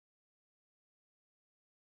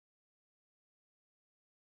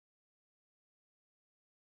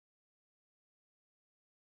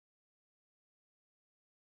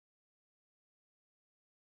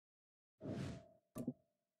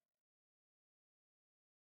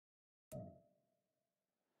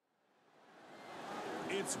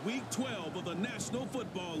It's Week 12 of the National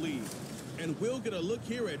Football League. And we'll get a look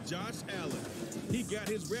here at Josh Allen. He got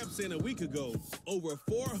his reps in a week ago, over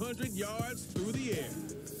 400 yards through the air.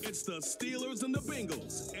 It's the Steelers and the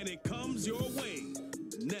Bengals, and it comes your way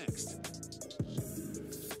next.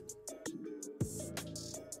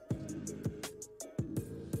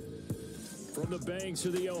 From the banks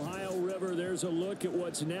of the Ohio River, there's a look at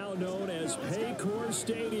what's now known as Paycor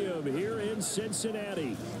Stadium here in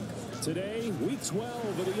Cincinnati. Today, Week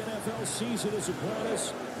 12 of the NFL season is upon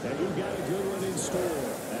us, and we've got a good one in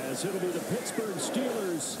store, as it'll be the Pittsburgh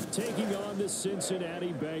Steelers taking on the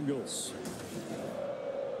Cincinnati Bengals.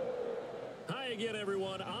 Hi again,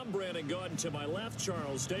 everyone. I'm Brandon Gordon. To my left,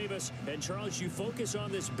 Charles Davis. And Charles, you focus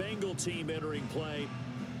on this Bengal team entering play.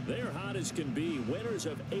 They're hot as can be, winners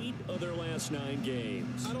of 8 of their last 9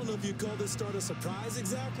 games. I don't know if you call this start a surprise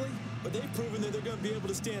exactly, but they've proven that they're going to be able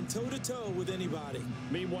to stand toe-to-toe with anybody.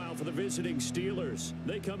 Meanwhile, for the visiting Steelers,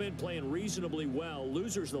 they come in playing reasonably well.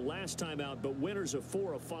 Losers the last time out, but winners of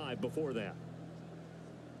 4 of 5 before that.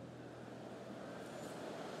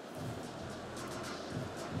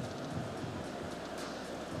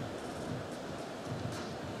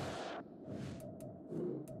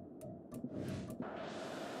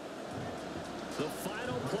 The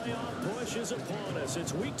final playoff push is upon us.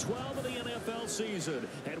 It's Week 12 of the NFL season,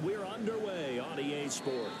 and we're underway on EA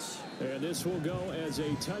Sports. And this will go as a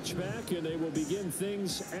touchback, and they will begin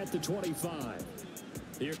things at the 25.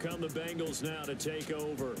 Here come the Bengals now to take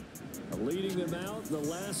over. Leading them out, the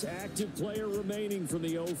last active player remaining from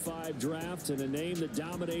the 05 draft, and a name that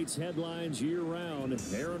dominates headlines year-round,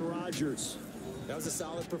 Aaron Rodgers. That was a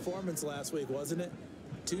solid performance last week, wasn't it?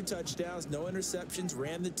 2 touchdowns, no interceptions,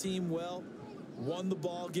 ran the team well. Won the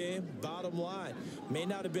ball game. Bottom line, may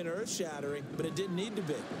not have been earth-shattering, but it didn't need to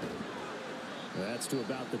be. That's to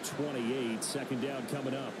about the 28. Second down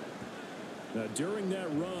coming up. Now, during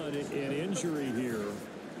that run, an injury here.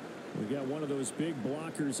 We got one of those big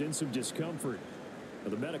blockers in some discomfort. Now,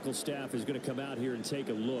 the medical staff is going to come out here and take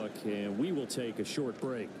a look, and we will take a short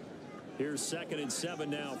break. Here's 2nd and 7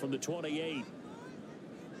 now from the 28.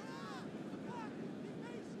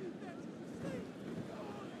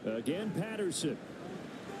 Again, Patterson. And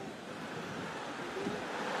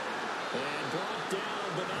brought down,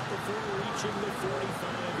 but not before reaching the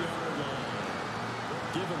 45-yard line.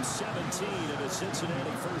 Give him 17 and a Cincinnati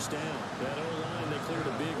first down. That O-line, they cleared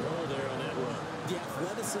a big hole there on that run. The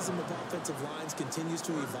athleticism of offensive lines continues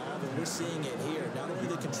to evolve, and we're seeing it here. Not only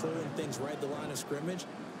are they controlling things right at the line of scrimmage,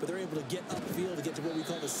 but they're able to get upfield to get to what we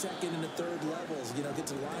call the 2nd and the 3rd levels. You know, get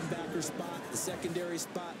to the linebacker spot, the secondary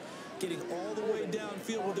spot, getting all the way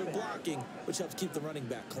downfield with their blocking, which helps keep the running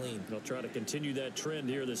back clean. They'll try to continue that trend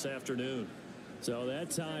here this afternoon. So that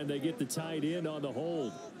time they get the tight end on the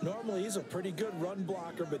hold. Normally he's a pretty good run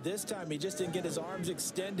blocker, but this time he just didn't get his arms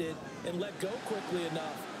extended and let go quickly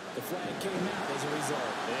enough. The flag came out as a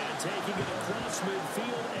result. And taking it across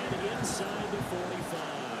midfield and inside the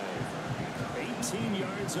 45. 18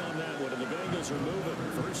 yards on that one, and the Bengals are moving.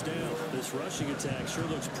 First down. This rushing attack sure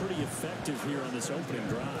looks pretty effective here on this opening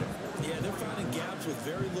drive. Yeah, they're finding gaps with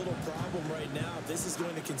very little problem right now. If this is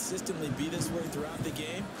going to consistently be this way throughout the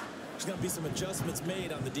game, there's going to be some adjustments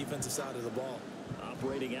made on the defensive side of the ball.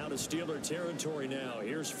 Operating out of Steeler territory now.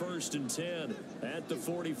 Here's 1st and 10 at the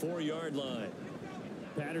 44-yard line.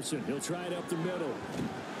 Patterson, he'll try it up the middle.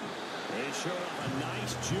 They show up a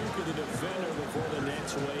nice juke of the defender before the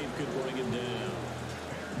next wave could bring him down.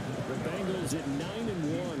 The Bengals at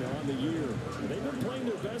 9-1 on the year. They've been playing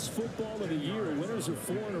their best football of the year. Winners of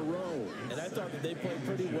 4 in a row. And I thought that they played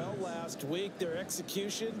pretty well last week. Their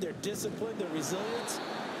execution, their discipline, their resilience,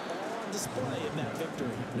 all on display in that victory.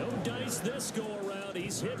 No dice this go around.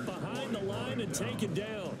 He's hit behind the line and taken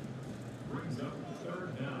down. Brings up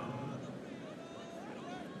 3rd down.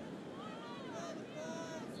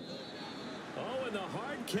 Oh, and the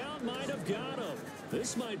hard count might have got him.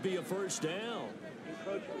 This might be a first down.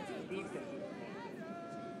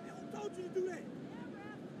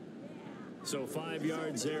 So 5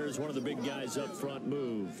 yards there as one of the big guys up front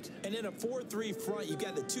moved. And in a 4-3 front, you've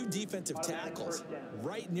got the 2 defensive tackles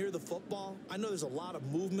right near the football. I know there's a lot of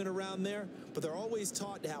movement around there, but they're always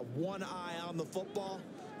taught to have one eye on the football.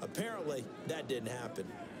 Apparently, that didn't happen.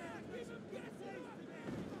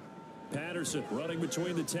 Patterson running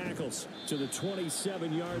between the tackles to the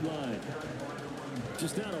 27-yard line.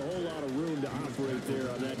 Just not a whole lot of room to operate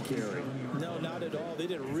there on that carry. No, not at all. They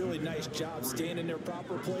did a really nice job staying in their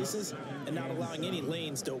proper places and not allowing any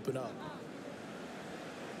lanes to open up.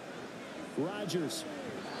 Rodgers.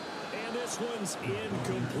 And this one's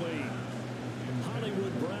incomplete.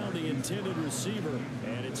 Hollywood Brown, the intended receiver,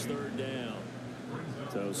 and it's 3rd down.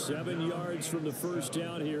 So 7 yards from the first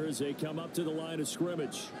down here as they come up to the line of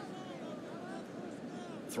scrimmage.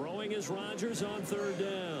 Throwing is Rodgers on 3rd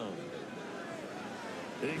down.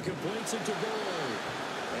 He completes it to Boyd.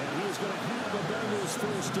 And he's going to have a Bengals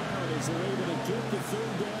first down as they're able to get the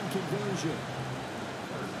 3rd down conversion.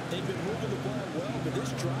 They've been moving the ball well, but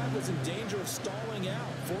this drive was in danger of stalling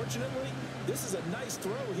out. Fortunately, this is a nice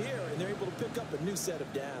throw here, and they're able to pick up a new set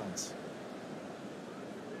of downs.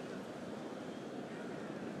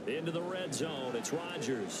 Into the red zone, it's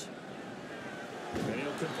Rodgers. And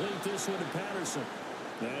he'll complete this one to Patterson.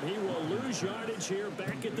 And he will lose yardage here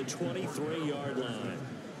back at the 23-yard line.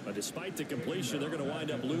 But despite the completion, they're going to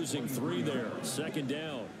wind up losing 3 there. 2nd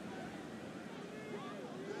down.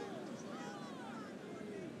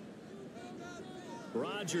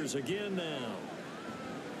 Rodgers again now.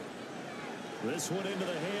 This one into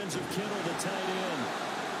the hands of Kittle, the tight end.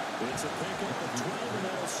 It's a pickup of 12, and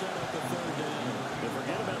that'll set up the 3rd down. And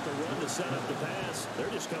forget about the run to set up the pass.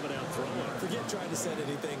 They're just coming out throwing. Forget trying to set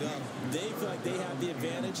anything up. They feel like they have the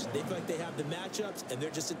advantage. They feel like they have the matchups, and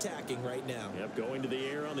they're just attacking right now. Yep, going to the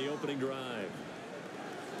air on the opening drive.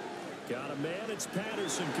 Got a man. It's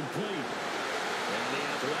Patterson complete. And the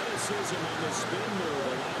athleticism on the spin move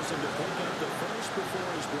allows him to pick up the first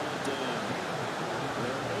before he's brought down.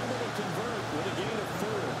 They're able to convert with a gain of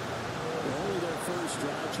 4. Only their first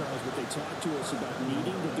drive, Charles, but they talked to us about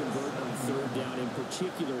needing to convert on 3rd down, in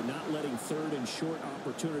particular, not letting 3rd and short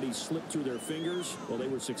opportunities slip through their fingers. Well, they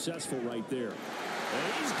were successful right there.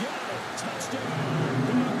 And he's got it. Touchdown,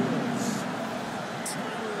 Bengals.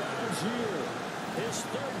 Tyler Algier, his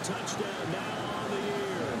 3rd touchdown now on the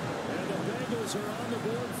year. And the Bengals are on the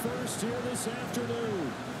board first here this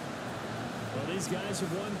afternoon. Well, these guys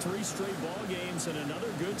have won 3 straight ball games, and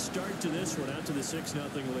another good start to this one out to the 6-0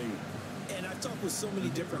 lead. And I've talked with so many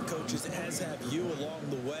different coaches, as have you, along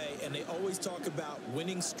the way, and they always talk about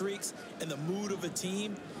winning streaks and the mood of a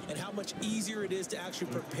team and how much easier it is to actually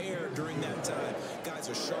prepare during that time. Guys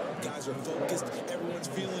are sharp, guys are focused, everyone's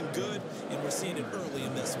feeling good, and we're seeing it early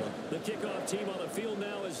in this one. The kickoff team on the field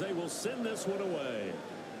now as they will send this one away.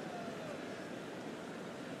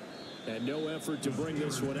 And no effort to bring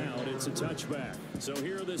this one out. It's a touchback. So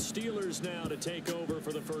here are the Steelers now to take over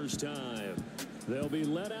for the first time. They'll be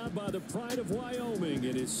led out by the pride of Wyoming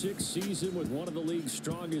in his 6th season with one of the league's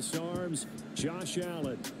strongest arms, Josh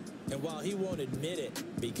Allen. And while he won't admit it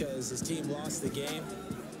because his team lost the game,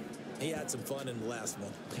 he had some fun in the last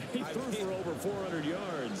one. He threw for over 400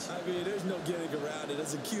 yards. I mean, there's no getting around it.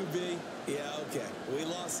 As a QB, yeah, okay. We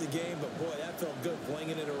lost the game, but boy, that felt good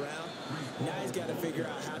flinging it around. Now he's got to figure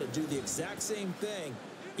out how to do the exact same thing,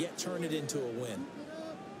 yet turn it into a win.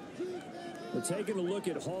 We're taking a look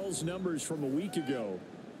at Hall's numbers from a week ago.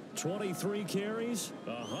 23 carries,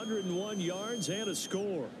 101 yards, and a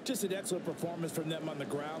score. Just an excellent performance from them on the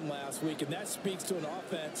ground last week, and that speaks to an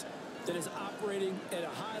offense that is operating at a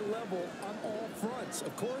high level on all fronts.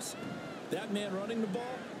 Of course, that man running the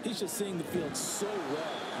ball, he's just seeing the field so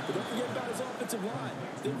well. But don't forget about his offensive line.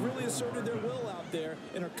 They've really asserted their will out there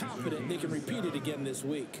and are confident they can repeat it again this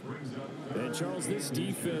week. And Charles, this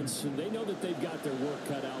defense, they know that they've got their work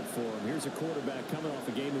cut out for them. Here's a quarterback coming off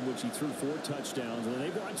a game in which he threw 4 touchdowns. And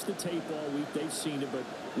they've watched the tape all week. They've seen it, but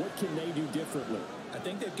what can they do differently? I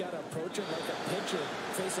think they've got to approach it like a pitcher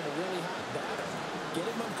facing a really hot batter. Get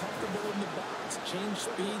him uncomfortable in the box. Change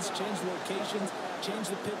speeds, change locations, change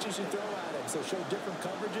the pitches you throw at him. So show different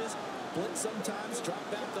coverages. Blitz sometimes, drop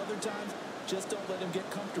back other times. Just don't let him get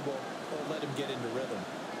comfortable or let him get into rhythm.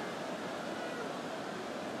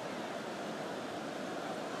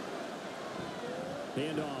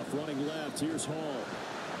 Handoff, running left. Here's Hall.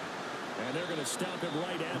 And they're going to stop him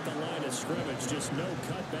right at the line of scrimmage. Just no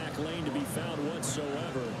cutback lane to be found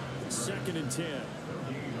whatsoever. 2nd and 10.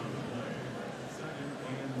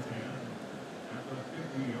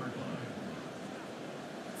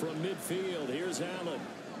 From midfield, here's Allen.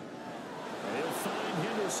 He'll find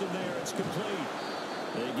Henderson there. It's complete.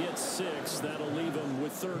 They get 6. That'll leave them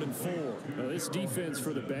with 3rd and 4. Now, this defense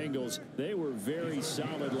for the Bengals, they were very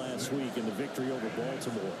solid last week in the victory over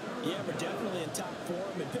Baltimore. Yeah, we're definitely in top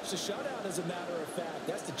form and pitched a shutout, as a matter of fact.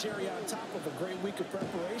 That's the cherry on top of a great week of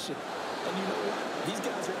preparation. And you know what? These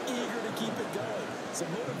guys are eager to keep it going.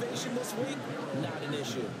 Some motivation this week, not an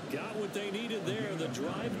issue. Got what they needed there. The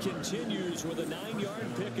drive continues with a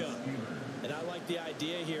 9-yard pickup. And I like the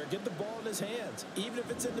idea here. Get the ball in his hands, even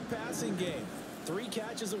if it's in the passing game. 3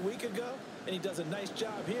 catches a week ago, and he does a nice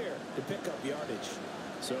job here to pick up yardage.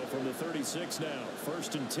 So from the 36 now,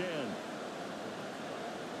 1st and 10.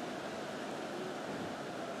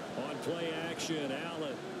 On play action,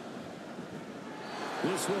 Allen.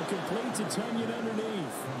 This will complete to Tunyon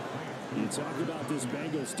underneath. You talk about this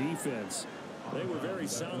Bengals defense. They were very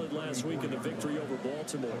solid last week in the victory over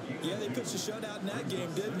Baltimore. Yeah, they pitched a shutout in that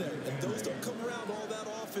game, didn't they? And those don't come around all that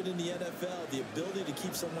often in the NFL. The ability to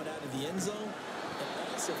keep someone out of the end zone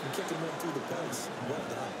and also from kicking one through the post. Well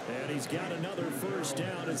done. And he's got another first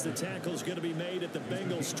down as the tackle's going to be made at the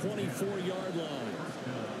Bengals' 24-yard line.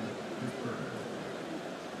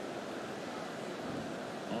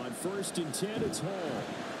 On 1st and 10, it's Hall.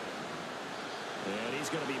 And he's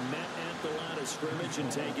going to be met at the line of scrimmage and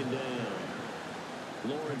taken down.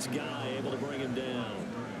 Lawrence Guy able to bring him down.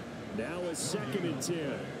 Now it's 2nd and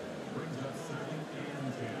 10.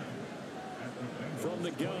 From the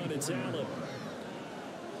gun, it's Allen.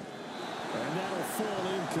 And that'll fall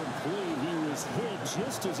incomplete. He was hit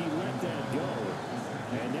just as he let that go.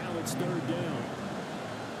 And now it's 3rd down.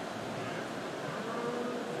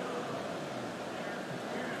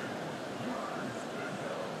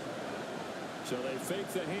 So they fake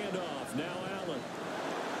the handoff. Now Allen.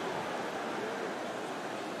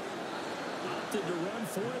 Opted to run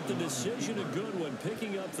for it. The decision a good one.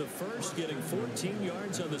 Picking up the first, getting 14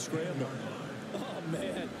 yards on the scramble. Oh,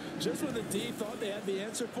 man. Just when the D thought they had the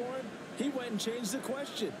answer for him, he went and changed the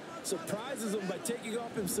question. Surprises him by taking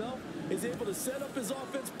off himself. Is able to set up his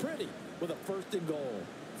offense pretty with a 1st and goal.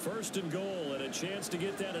 1st and goal and a chance to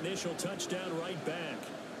get that initial touchdown right back.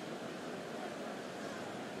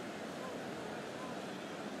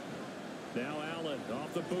 Now Allen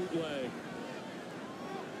off the bootleg.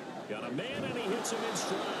 Got a man and he hits him in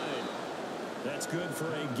stride. That's good for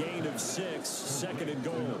a gain of 6. 2nd and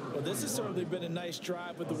goal. Well, this has certainly been a nice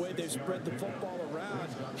drive with the way they've spread the football around.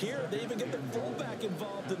 Here, they even get the fullback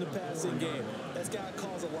involved in the passing game. That's got to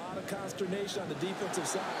cause a lot of consternation on the defensive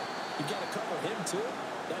side. You got to cover him, too.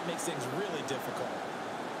 That makes things really difficult.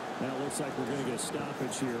 Now it looks like we're going to get a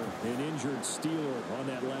stoppage here. An injured Steeler on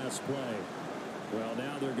that last play. Well,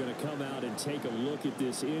 now they're going to come out and take a look at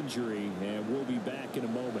this injury, and we'll be back in a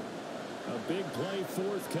moment. A big play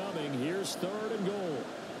forthcoming. Here's 3rd and goal.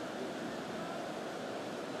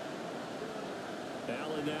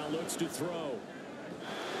 Allen now looks to throw.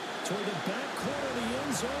 Toward the back corner of the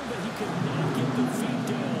end zone, but he could not get the feet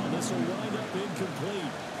down. This will wind up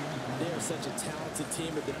incomplete. They are such a talented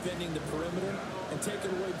team at defending the perimeter and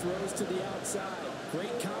taking away throws to the outside.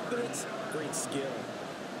 Great confidence, great skill.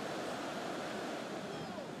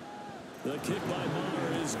 The kick by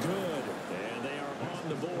Maher is good. And they are on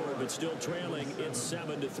the board, but still trailing. It's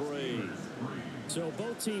 7-3. So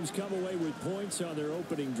both teams come away with points on their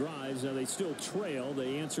opening drives. Now they still trail.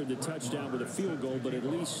 They answered the touchdown with a field goal, but at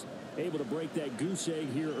least able to break that goose egg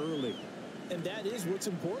here early. And that is what's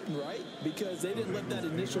important, right? Because they didn't let that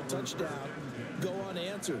initial touchdown go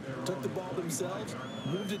unanswered. Took the ball themselves,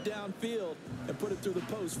 moved it downfield, and put it through the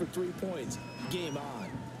post for 3 points. Game on.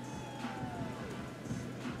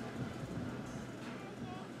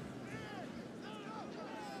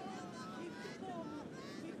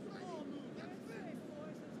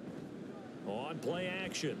 On play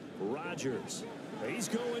action, Rodgers. He's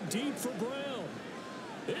going deep for Brown.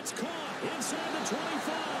 It's caught inside the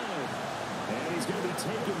 25. And he's going to be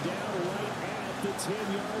taken down right at the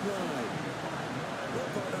 10-yard line. Well,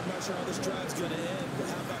 partner, I'm not sure how this drive's going to end, but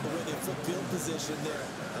how about the way they flip field position there?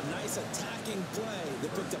 A nice attacking play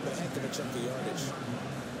that picked up a heck of a chunk of yardage.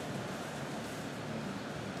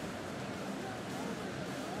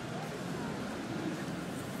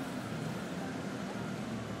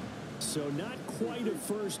 So not quite a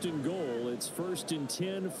 1st and goal. It's 1st and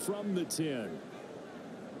 10 from the 10.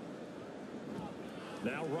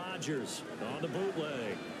 Now Rodgers on the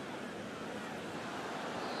bootleg.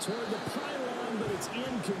 Toward the pylon, but it's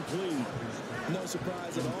incomplete. No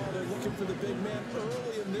surprise at all. They're looking for the big man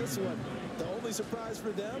early in this one. The only surprise for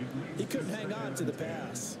them, he couldn't hang on to the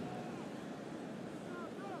pass.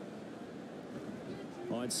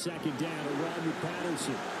 On 2nd down, Rodney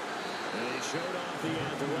Patterson. And he showed off the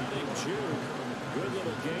athletic juke. Good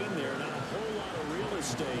little gain there. Not a whole lot of real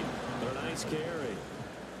estate, but a nice carry.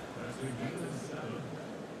 That's a gain of 7.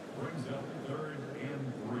 Brings up 3rd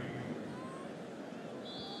and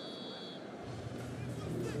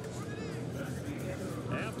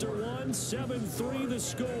 3. After one, 7-3 the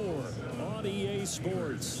score on EA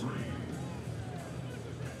Sports.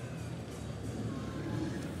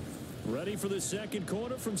 Ready for the 2nd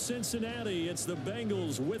quarter from Cincinnati. It's the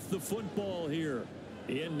Bengals with the football here.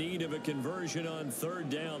 In need of a conversion on 3rd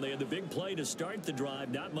down. They had the big play to start the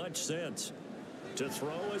drive. Not much sense. To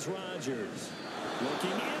throw is Rodgers.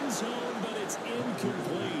 Looking end zone, but it's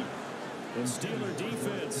incomplete. And Steeler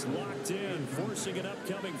defense locked in, forcing an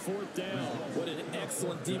upcoming 4th down. What an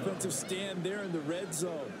excellent defensive stand there in the red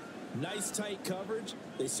zone. Nice tight coverage.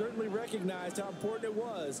 They certainly recognized how important it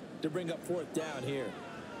was to bring up fourth down here.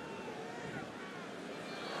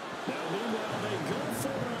 Now, meanwhile, they go for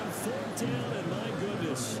it on fourth down, and my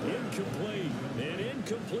goodness, incomplete. An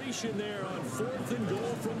incompletion there on 4th and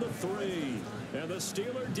goal from the 3. And the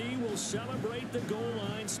Steeler D will celebrate the goal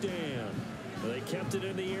line stand. They kept it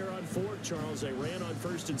in the air on 4th, Charles. They ran on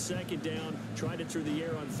 1st and 2nd down, tried it through the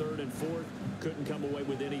air on 3rd and 4th. Couldn't come away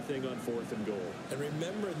with anything on 4th and goal. And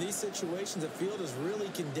remember, in these situations, the field is really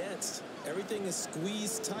condensed. Everything is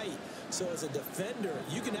squeezed tight. So as a defender,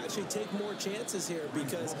 you can actually take more chances here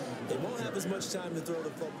because they won't have as much time to throw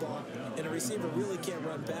the football, and a receiver really can't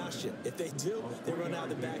run past you. If they do, they run out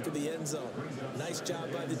the back of the end zone. Nice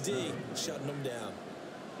job by the D, shutting them down.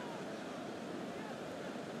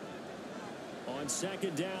 On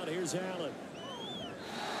 2nd down, here's Allen.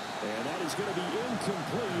 And that is going to be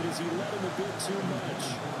incomplete as he led him a bit too much.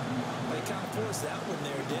 They kind of forced that one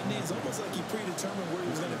there, didn't he? It's almost like he predetermined where he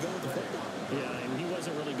was going to go with the football. Yeah, and he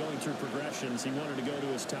wasn't really going through progressions. He wanted to go to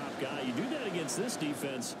his top guy. You do that against this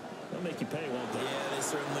defense, they'll make you pay, won't they? Yeah, they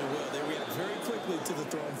certainly will. They react very quickly to the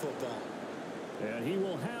thrown football. And he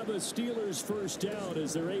will have a Steelers first down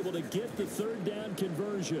as they're able to get the 3rd down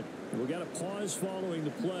conversion. We've got a pause following the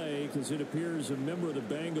play because it appears a member of the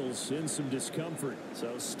Bengals in some discomfort.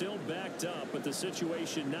 So still backed up, but the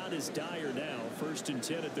situation not as dire now. 1st and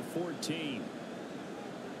 10 at the 14.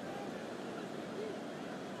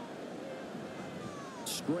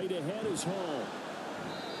 Straight ahead is Hall.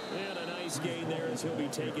 And a nice gain there as he'll be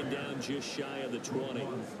taken down just shy of the 20.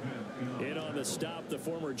 In on the stop, the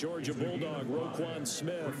former Georgia Bulldog, Roquan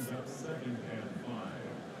Smith.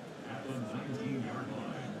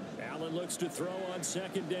 Allen looks to throw on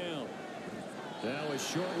 2nd down. Now a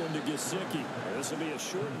short one to Gesicki. This will be a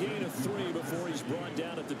short gain of 3 before he's brought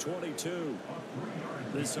down at the 22.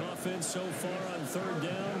 This offense so far on 3rd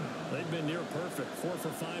down, they've been near perfect. 4 for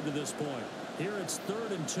 5 to this point. Here it's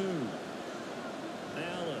 3rd and 2.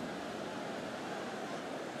 Allen.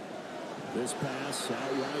 This pass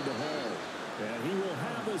out wide to Hall. And he will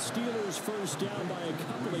have a Steelers first down by a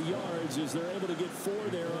couple of yards as they're able to get 4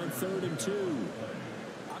 there on 3rd and 2.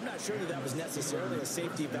 I'm not sure that was necessarily a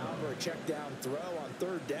safety valve or a check down throw on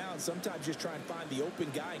 3rd down. Sometimes just try and find the open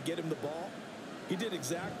guy and get him the ball. He did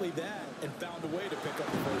exactly that and found a way to pick up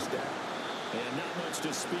the first down. And not much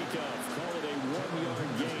to speak of. Call it a 1-yard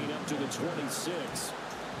gain up to the 26.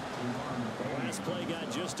 The last play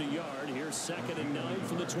got just a yard. Here's 2nd and 9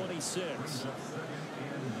 from the 26.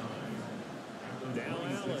 Now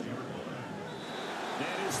Allen.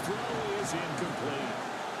 And his throw is incomplete.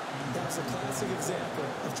 That's a classic example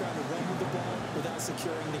of trying to run with the ball without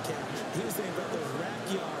securing the catch. He was thinking about those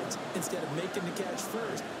rack yards instead of making the catch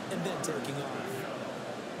first and then taking off.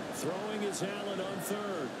 Throwing is Allen on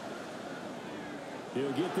 3rd.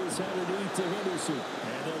 He'll get this underneath to Henderson.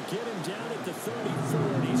 And they'll get him down at the 34.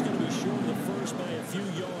 And he's going to be short of the first by a few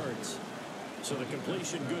yards. So the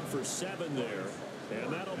completion good for 7 there.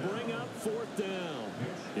 And that'll bring up 4th down.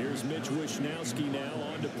 Here's Mitch Wishnowsky now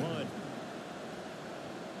on to punt.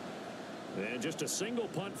 And just a single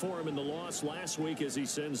punt for him in the loss last week as he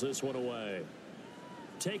sends this one away.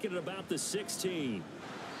 Taking it about the 16.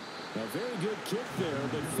 A very good kick there,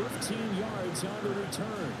 but 15 yards on the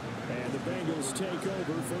return. And the Bengals take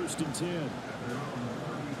over 1st and 10.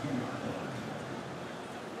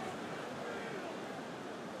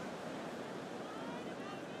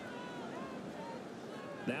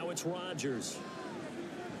 Now it's Rodgers.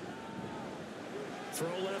 Throw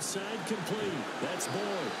left side complete. That's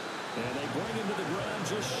Boyd. And they bring him to the ground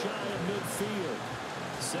just shy of midfield.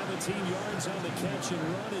 17 yards on the catch and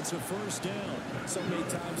run. It's a first down. So many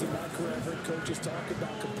times in my career, I've heard coaches talk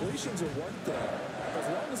about completions are one thing. As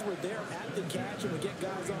long as we're there at the catch and we get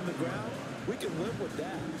guys on the ground, we can live with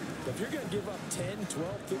that. But if you're going to give up 10,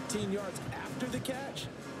 12, 15 yards after the catch,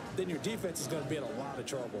 then your defense is going to be in a lot of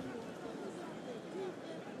trouble.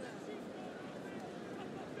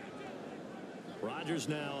 Rodgers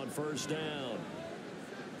now on first down.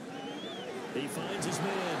 He finds his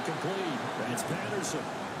man complete. That's Patterson.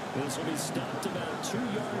 This will be stopped about 2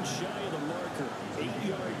 yards shy of the marker.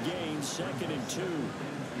 8-yard gain, 2nd and 2.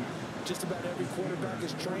 Just about every quarterback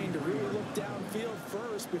is trained to really look downfield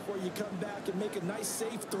first before you come back and make a nice,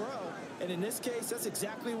 safe throw. And in this case, that's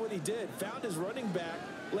exactly what he did. Found his running back,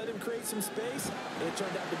 let him create some space, and it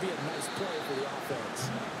turned out to be a nice play for the offense.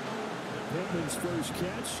 Pittman's first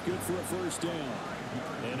catch, good for a first down.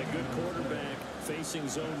 And a good quarterback Facing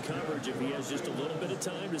zone coverage, if he has just a little bit of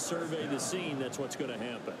time to survey the scene, that's what's going to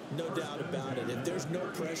happen. No doubt about it. If there's no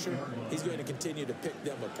pressure, he's going to continue to pick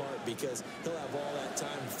them apart because he'll have all that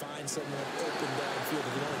time to find someone open downfield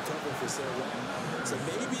if you only cover for so long. So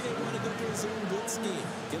maybe they want to go to a zone blitz scheme,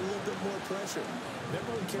 get a little bit more pressure.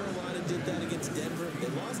 Remember when Carolina did that against Denver? They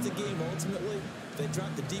lost the game ultimately. They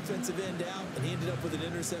dropped the defensive end out, and he ended up with an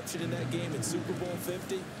interception in that game in Super Bowl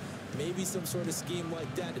 50. Maybe some sort of scheme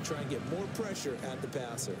like that to try and get more pressure at the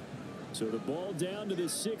passer. So the ball down to the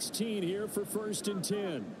 16 here for 1st and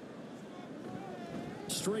 10.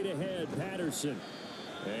 Straight ahead, Patterson.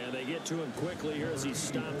 And they get to him quickly here as he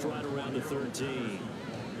stopped right around the 13.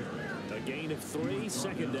 A gain of 3,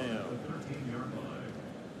 second down. 13-yard line.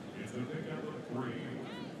 It's a pickup of 3.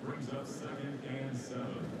 Brings up 2nd and 7.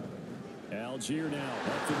 Algier now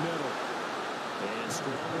up the middle. And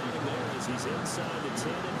strong running there as he's inside the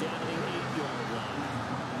 10 and down to the 8-yard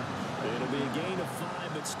line. It'll be a gain of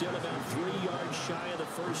 5, but still about 3 yards shy of the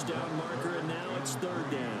first down marker, and now it's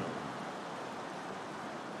 3rd down.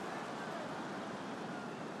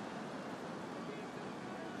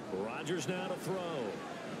 Rodgers now to throw.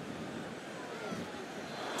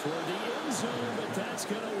 Toward the end zone, but that's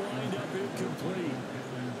going to wind up incomplete.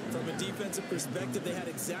 From a defensive perspective, they had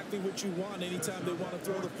exactly what you want anytime they want to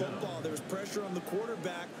throw the football. There was pressure on the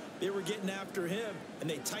quarterback. They were getting after him, and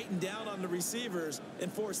they tightened down on the receivers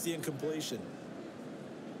and forced the incompletion.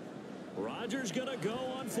 Rodgers going to go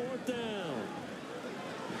on 4th down.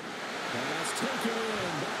 Pass taken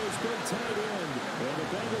in by his big tight end. And the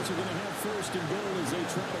Bengals are going to have 1st and goal as they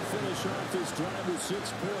try to finish off this drive with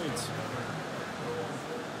 6 points.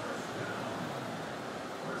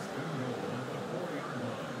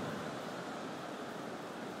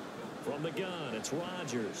 From the gun, it's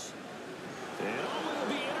Rodgers. And will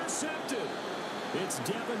be intercepted. It's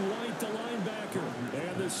Devin White, the linebacker.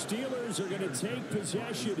 And the Steelers are going to take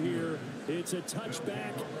possession here. It's a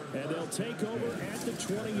touchback, and they'll take over at the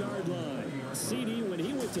 20-yard line. CD, when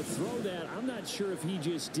he went to throw that, I'm not sure if he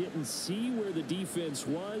just didn't see where the defense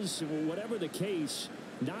was. Whatever the case,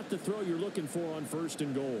 not the throw you're looking for on 1st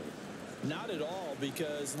and goal. Not at all,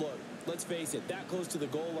 because, look, let's face it, that close to the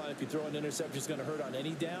goal line, if you throw an interception, is going to hurt on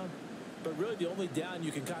any down. But really, the only down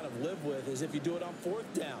you can kind of live with is if you do it on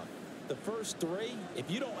 4th down. The first 3,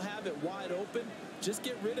 if you don't have it wide open, just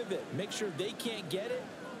get rid of it. Make sure they can't get it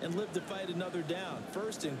and live to fight another down.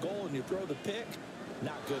 1st and goal, and you throw the pick,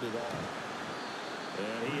 not good at all.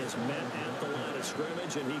 And he is met at the line of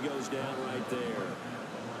scrimmage, and he goes down right there.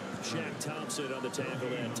 Shaq Thompson on the tackle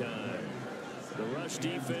that time. The rush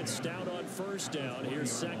defense stout on 1st down.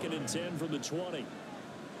 Here's 2nd and 10 from the 20.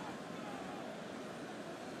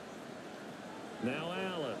 Now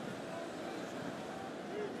Allen.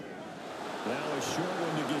 Now a short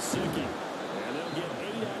one to Gesicki. And they'll get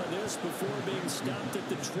 8 out of this before being stopped at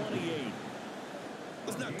the 28.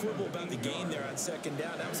 Let's not quibble about the gain there on 2nd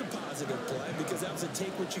down. That was a positive play because that was a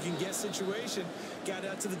take-what-you-can-get situation. Got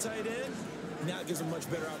out to the tight end. Now it gives them a much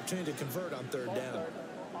better opportunity to convert on 3rd down.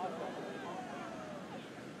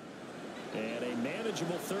 And a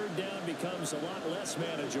manageable 3rd down becomes a lot less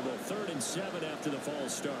manageable. 3rd and 7 after the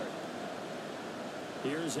false start.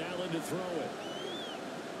 Here's Allen to throw it.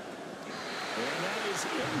 And that is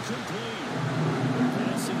incomplete. The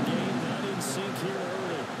passing game not in sync here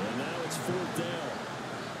early. And now it's 4th down.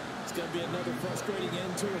 It's going to be another frustrating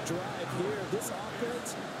end to a drive here. This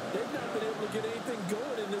offense, they've not been able to get anything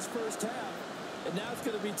going in this first half. And now it's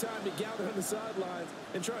going to be time to gather on the sidelines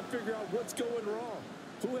and try and figure out what's going wrong.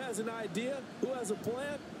 Who has an idea? Who has a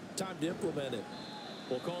plan? Time to implement it.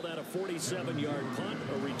 We'll call that a 47-yard punt,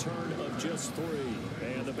 a return of just 3.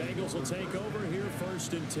 And the Bengals will take over here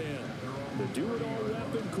 1st and 10. The do-it-all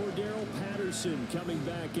weapon, Cordero Patterson, coming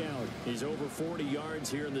back out. He's over 40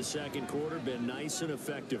 yards here in the 2nd quarter. Been nice and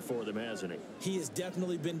effective for them, hasn't he? He has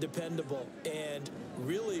definitely been dependable, and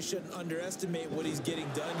really shouldn't underestimate what he's getting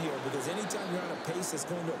done here, because anytime you're on a pace that's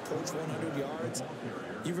going to approach 100 yards,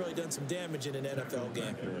 you've really done some damage in an NFL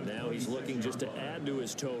game. And now he's looking just to add to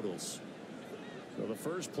his totals. So the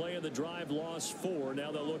first play of the drive lost 4.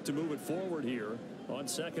 Now they'll look to move it forward here on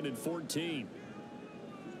 2nd and 14.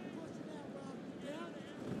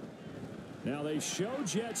 Now they show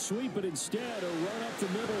jet sweep, but instead a run up the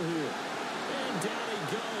middle here. And down he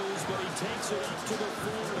goes, but he takes it up to the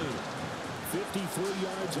 40. 53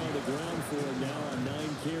 yards on the ground for him now on 9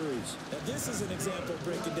 carries. Now this is an example of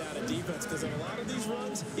breaking down a defense, because on a lot of these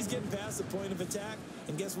runs, he's getting past the point of attack,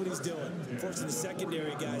 and guess what he's doing? Forcing the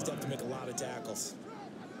secondary guys to have to make a lot of tackles.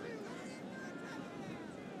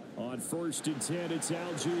 On 1st and 10, it's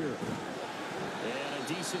Algier. And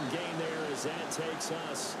a decent gain there as that takes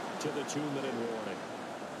us to the 2-minute warning.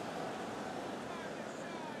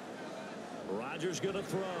 Rodgers going to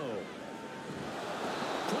throw.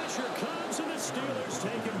 Pressure comes, and the Steelers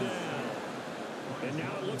take him down. And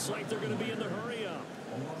now it looks like they're going to be in the hurry-up.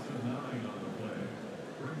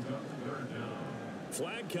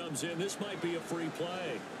 Flag comes in. This might be a free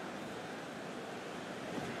play.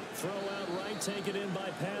 Throw out right, taken in by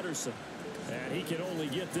Patterson. And he can only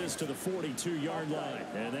get this to the 42-yard line.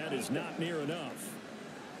 And that is not near enough.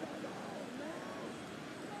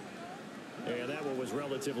 And that one was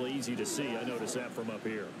relatively easy to see. I noticed that from up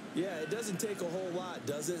here. Yeah, it doesn't take a whole lot,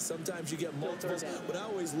 does it? Sometimes you get multiples. What I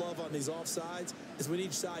always love on these offsides is when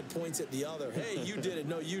each side points at the other. Hey, you did it.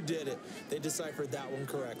 No, you did it. They deciphered that one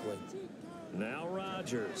correctly. Now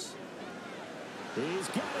Rodgers. He's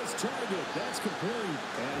got his target. That's complete.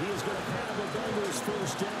 And he is going to have a Bengals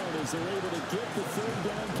first down as they're able to get the third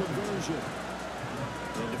down conversion.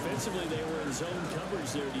 And defensively, they were in zone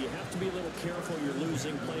coverage there. Do you have to be a little careful? You're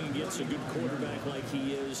losing, playing against a good quarterback like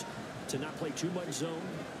he is, to not play too much zone?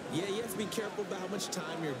 Yeah, you have to be careful about how much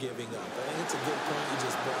time you're giving up. I think it's a good point you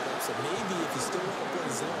just brought up. So maybe if you still want to play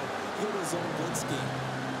zone, go to a zone blitz scheme.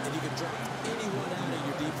 And you can drop anyone out of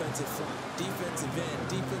your defensive front, defensive end,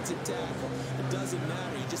 defensive tackle. It doesn't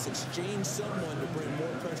matter. You just exchange someone to bring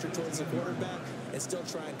more pressure towards the quarterback and still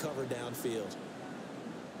try and cover downfield.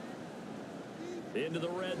 Into the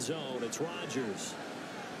red zone. It's Rodgers.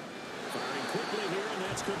 Firing quickly here, and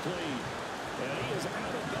that's complete. And he is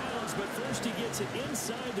out of bounds, but first he gets it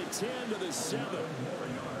inside the 10 to the 7.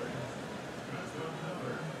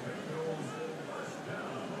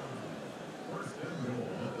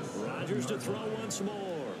 Rodgers to throw once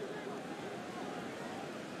more.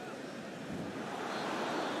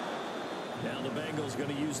 Now the Bengals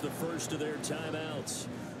going to use the first of their timeouts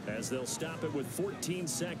as they'll stop it with 14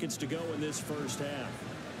 seconds to go in this first half.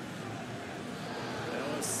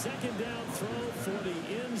 Now a second down throw for the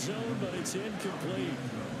end zone, but it's incomplete.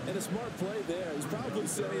 And a smart play there. He's probably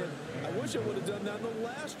saying, I wish I would have done that on the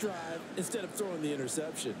last drive instead of throwing the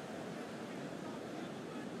interception.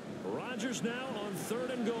 Rodgers now on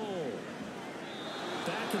 3rd and goal.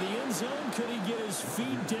 Back in the end zone. Could he get his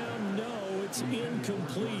feet down? No, it's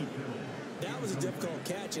incomplete. That was a difficult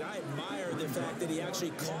catch, and I admire the fact that he actually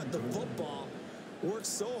caught the football, worked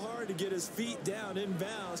so hard to get his feet down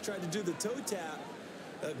inbounds, tried to do the toe tap.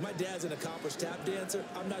 My dad's an accomplished tap dancer.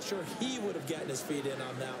 I'm not sure he would have gotten his feet in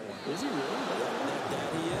on that one. Is he really? That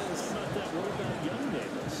he is. I'm not that worried about young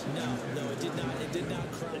Davis. No, it did not. It did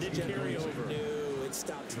not cross. It didn't carry over. No, it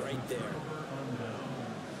stopped right there.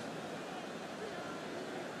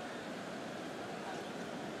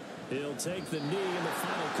 He'll take the knee in the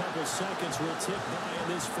final couple seconds. Will tick by in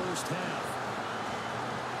this first half.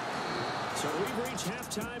 So we've reached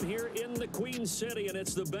halftime here in the Queen City, and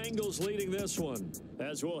it's the Bengals leading this one.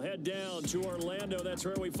 As we'll head down to Orlando, that's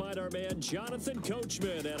where we find our man Jonathan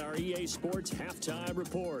Coachman at our EA Sports Halftime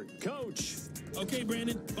Report. Coach. Okay,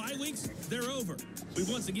 Brandon, bye weeks, they're over. We've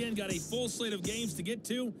once again got a full slate of games to get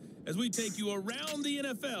to as we take you around the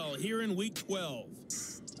NFL here in Week 12.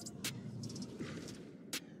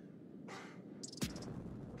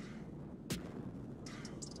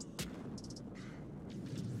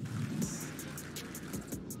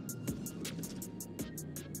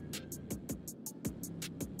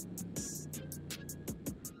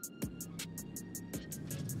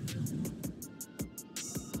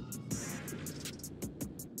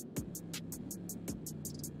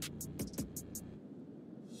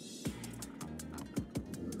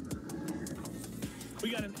 We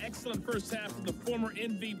got an excellent first half from the former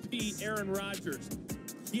MVP, Aaron Rodgers.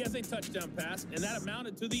 He has a touchdown pass, and that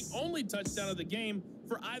amounted to the only touchdown of the game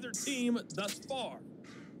for either team thus far.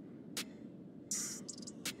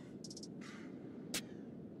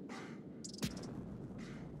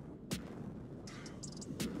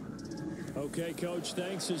 Okay, Coach,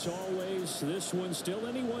 thanks as always. This one's still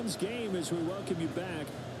anyone's game as we welcome you back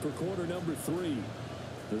for quarter number 3.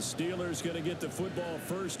 The Steelers going to get the football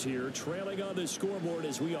first here, trailing on the scoreboard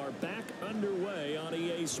as we are back underway on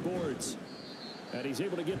EA Sports. And he's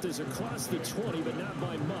able to get this across the 20, but not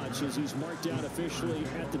by much, as he's marked down officially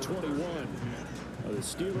at the 21. The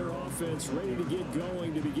Steeler offense ready to get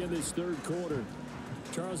going to begin this third quarter.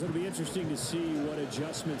 Charles, it'll be interesting to see what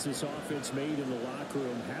adjustments this offense made in the locker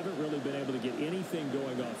room. Haven't really been able to get anything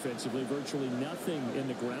going offensively, virtually nothing in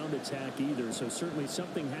the ground attack either. So certainly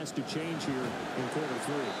something has to change here in quarter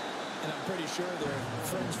 3. And I'm pretty sure their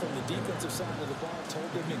friends from the defensive side of the ball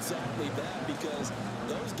told them exactly that, because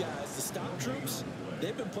those guys, the stop troops,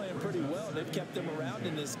 they've been playing pretty well. They've kept them around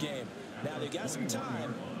in this game. Now, they got some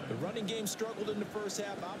time. The running game struggled in the first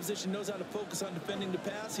half. Opposition knows how to focus on defending the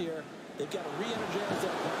pass here. They've got to re-energize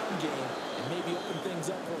that ground game and maybe open things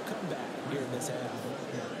up for a comeback here in this half.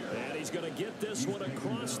 And he's going to get this one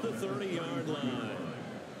across the 30-yard line.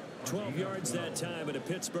 12 yards that time at a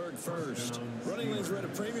Pittsburgh first. Running lanes were at a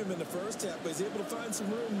premium in the first half, but he's able to find some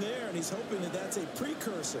room there, and he's hoping that that's a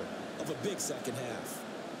precursor of a big second half.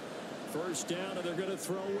 First down, and they're going to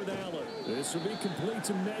throw with Allen. This will be complete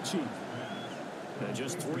to Mechie. And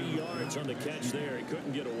just 3 yards on the catch there. He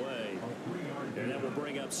couldn't get away. And that will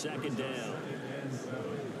bring up second down.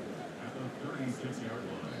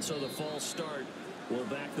 So the false start will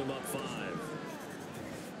back them up 5.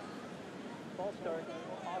 False start.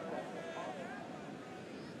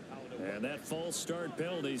 And that false start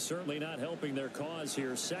penalty certainly not helping their cause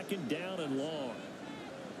here. Second down and long.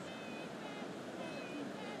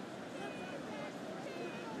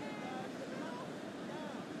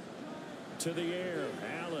 To the air,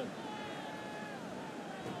 Allen.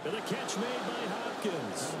 And the catch made by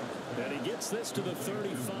Hopkins. And he gets this to the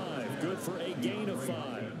 35. Good for a gain of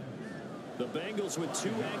 5. The Bengals with 2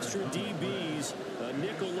 extra DBs. A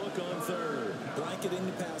nickel look on third. Blanketing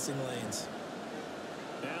the passing lanes.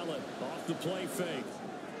 Allen off the play fake.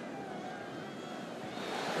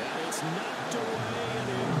 And it's knocked away and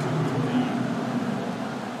incomplete.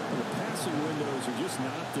 The passing windows are just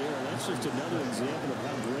not there. That's just another example of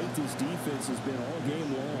how great this defense has been all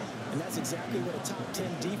game long. And that's exactly what a top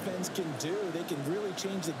 10 defense can do. They can really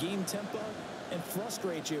change the game tempo and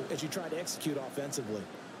frustrate you as you try to execute offensively.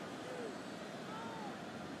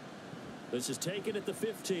 This is taken at the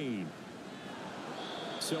 15.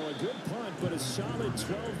 So a good punt, but a solid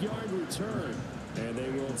 12-yard return. And they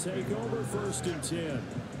will take over first and 10.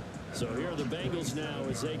 So here are the Bengals now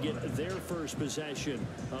as they get their first possession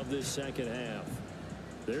of this second half.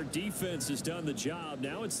 Their defense has done the job.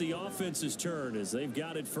 Now it's the offense's turn as they've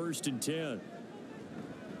got it first and 10.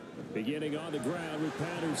 Beginning on the ground with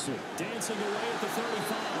Patterson. Dancing away at the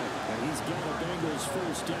 35. And he's got a Bengals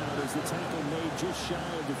first down as the tackle made just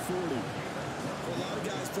shy of the 40. For a lot of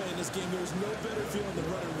guys playing this game, there's no better feeling than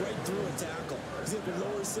running right through a tackle. He's able to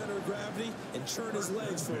lower his center of gravity and churn his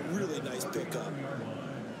legs for a really nice pickup.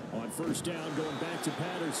 On first down, going back to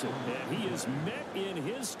Patterson. And he is met in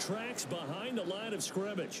his tracks behind the line of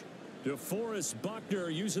scrimmage. DeForest Buckner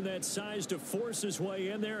using that size to force his way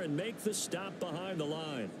in there and make the stop behind the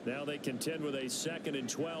line. Now they contend with a 2nd and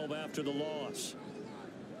 12 after the loss.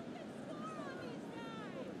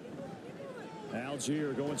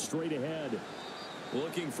 Algier going straight ahead.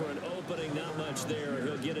 Looking for an opening, not much there.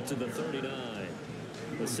 He'll get it to the 39.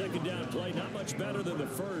 The second down play, not much better than the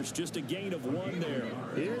first. Just a gain of 1 there.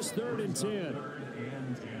 Here's 3rd and 10.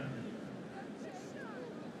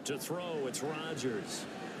 To throw, it's Rodgers.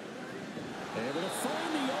 Able to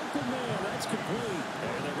find the open man. That's complete.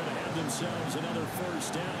 And they're going to have themselves another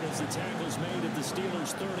first down as the tackle's made at the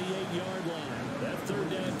Steelers' 38-yard line. That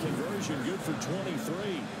 3rd down conversion good for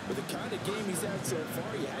 23. With the kind of game he's had so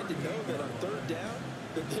far, you had to know that on 3rd down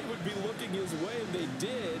that they would be looking his way, and they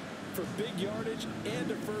did, for big yardage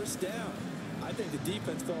and a first down. I think the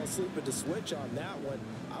defense fell asleep at the switch on that one.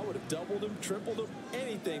 I would have doubled him, tripled him,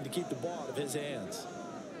 anything to keep the ball out of his hands.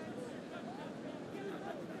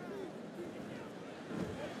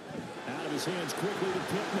 Out of his hands quickly to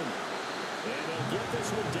Pittman. And they'll get this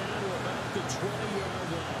one down to about the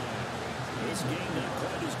 20-yard line. This game not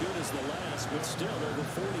quite as good as the last, but still over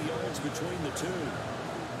 40 yards between the two.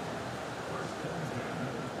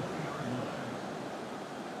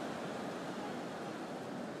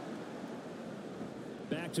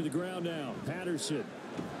 Back to the ground now. Patterson.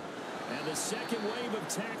 And the second wave of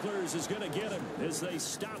tacklers is going to get him as they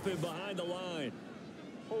stop him behind the line.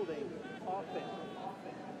 Holding. Offense.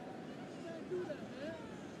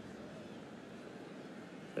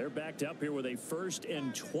 They're backed up here with a 1st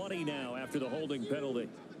and 20 now after the holding penalty.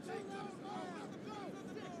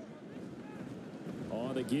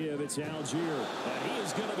 On the give, it's Algier. And he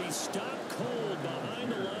is going to be stopped cold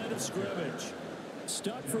behind the line of scrimmage.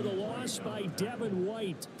 Stuck for the loss by Devin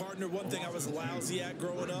White. Partner, one thing I was lousy at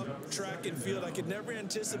growing up, track and field. I could never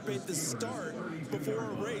anticipate the start before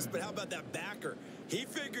a race, but how about that backer? He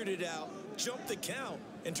figured it out, jumped the count,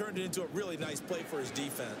 and turned it into a really nice play for his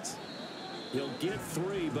defense. He'll get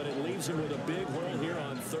 3, but it leaves him with a big hole here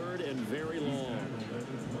on 3rd and very long.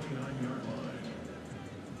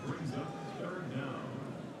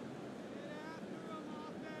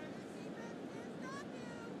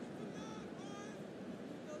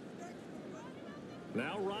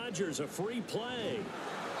 Now Rodgers, a free play.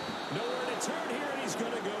 Nowhere to turn here, and he's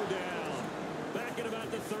going to go down. Back at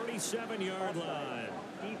about the 37-yard line.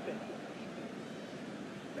 Defense.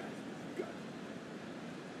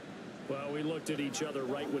 Well, we looked at each other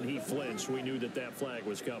right when he flinched. We knew that that flag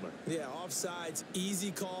was coming. Yeah, offsides,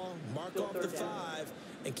 easy call, mark off the 5,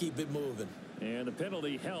 and keep it moving. And the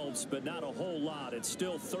penalty helps, but not a whole lot. It's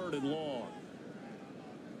still 3rd and long.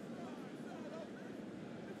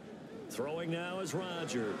 Throwing now is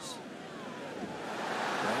Rodgers.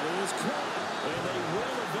 That is caught. And they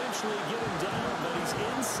will eventually get him down, but he's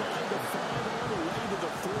inside the 5 all the way to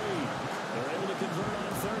the 3. They're able to convert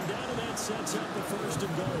on 3rd down, and that sets up the 1st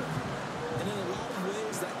and goal. And in a lot of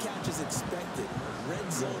ways, that catch is expected.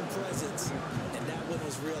 Red zone presence, and that one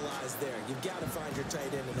was realized there. You've got to find your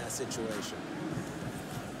tight end in that situation.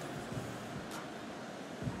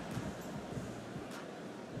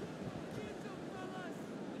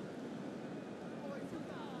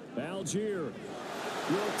 Algier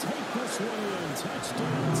will take this one in.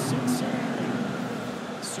 Touchdown, Cincinnati.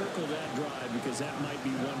 Circle that drive because that might be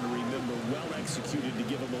one to remember. Well executed to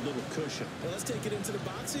give them a little cushion. Well, let's take it into the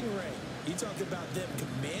boxing ring. You talk about them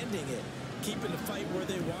commanding it, keeping the fight where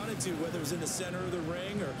they wanted to, whether it was in the center of the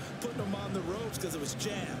ring or putting them on the ropes because it was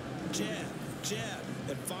jab, jab, jab.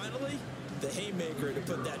 And finally, the haymaker to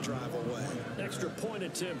put that drive away. Extra point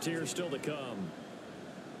attempt here still to come.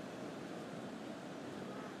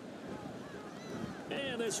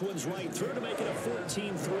 And this one's right through to make it a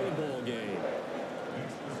 14-3 ball game.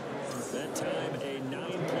 That time a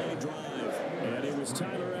 9-play drive. And it was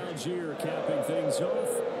Tyler Algier capping things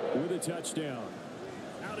off with a touchdown.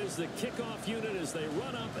 Out is the kickoff unit as they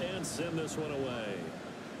run up and send this one away.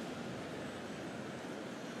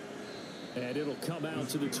 And it'll come out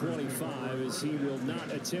to the 25 as he will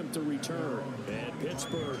not attempt to return. And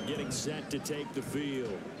Pittsburgh getting set to take the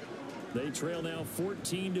field. They trail now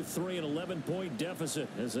 14-3, an 11-point deficit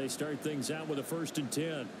as they start things out with a 1st and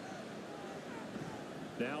 10.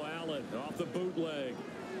 Now Allen off the bootleg.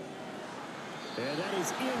 And that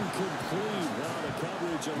is incomplete. Wow, the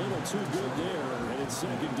coverage a little too good there, and it's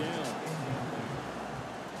 2nd down.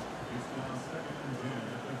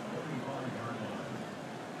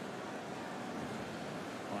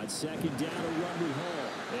 On 2nd down, a run with Hall.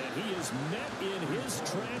 And he is met in his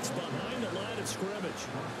tracks behind the line of scrimmage.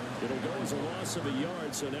 It'll go as a loss of a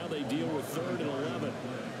yard, so now they deal with 3rd and 11.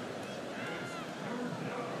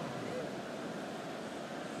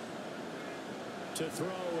 To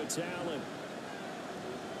throw, it's Allen.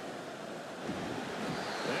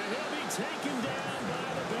 And he'll be taken down by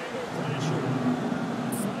the Bengal pressure.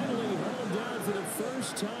 Finally hauled down for the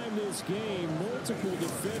first time this game. Multiple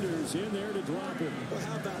defenders in there to drop him. Well,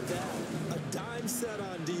 how about that? A dime set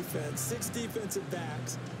on defense, 6 defensive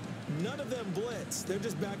backs. None of them blitz. They're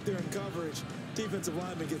just back there in coverage. Defensive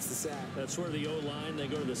lineman gets the sack. That's where the O-line, they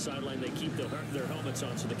go to the sideline, they keep their helmets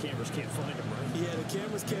on so the cameras can't find them, right? Yeah, the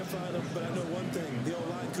cameras can't find them, but I know one thing. The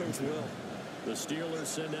O-line coach will. The Steelers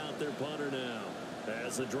send out their punter now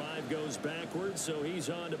as the drive goes backwards, so he's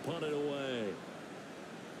on to punt it away.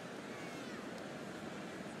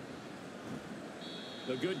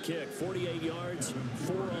 A good kick, 48 yards,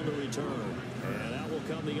 4 on the return. And out will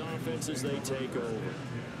come the offense as they take over.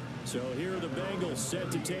 So here are the Bengals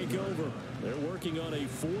set to take over. They're working on a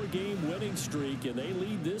 4-game winning streak, and they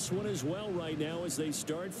lead this one as well right now as they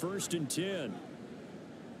start 1st and 10.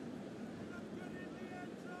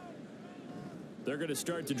 They're going to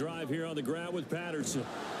start the drive here on the ground with Patterson.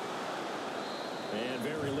 And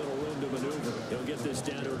very little room to maneuver. He'll get this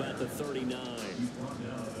down to about the 39.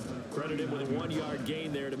 Credit him with a 1-yard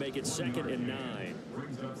gain there to make it 2nd and 9.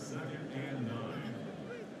 Brings up 2nd and 9.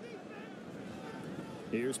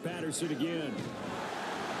 Here's Patterson again.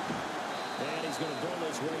 And he's going to roll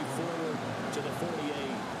his way forward to the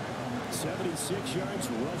 48. 76 yards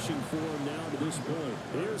rushing for him now to this point.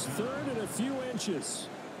 Here's 3rd and a few inches.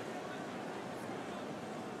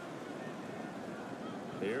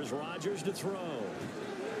 Here's Rodgers to throw.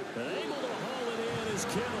 And able to haul it in is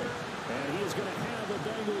Kittle. And he is going to have the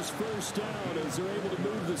Bengals 1st down as they're able to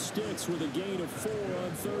move the sticks with a gain of 4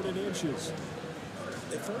 on 3rd and inches.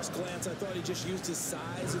 At first glance, I thought he just used his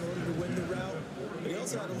size in order to win the route. But he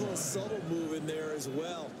also had a little subtle move in there as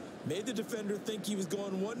well. Made the defender think he was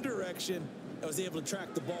going one direction and was able to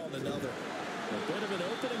track the ball in another. A bit of an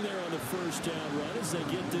opening there on the 1st down run as they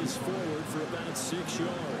get this forward for about 6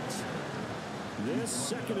 yards.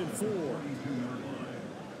 This 2nd and 4.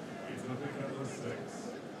 It's the pickup of 6.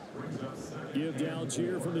 Brings up 2nd. Give to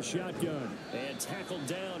Algier from the shotgun. And tackled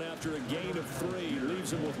down after a gain of 3.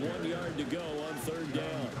 Leaves him with 1 yard to go on 3rd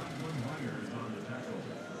down. Myers on the tackle.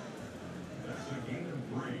 That's a gain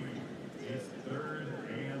of 3. It's 3rd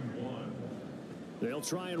and 1. They'll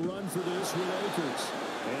try and run for this with Akers.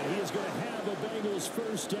 And he is going to have a Bengals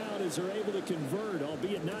 1st down as they're able to convert,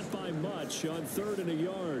 albeit not by much, on 3rd and a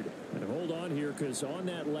yard. And hold on here because on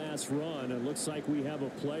that last run, it looks like we have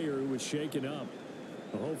a player who was shaken up.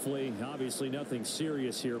 Well, hopefully, obviously, nothing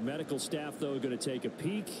serious here. Medical staff, though, going to take a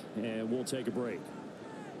peek, and we'll take a break.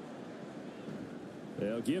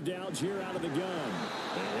 They'll give to Algier out of the gun.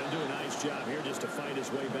 And he'll do a nice job here just to fight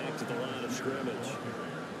his way back to the line of scrimmage.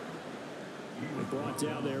 Brought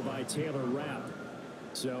down there by Taylor Rapp.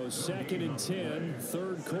 So 2nd and 10,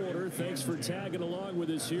 third quarter. Thanks for tagging along with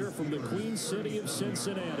us here from the Queen City of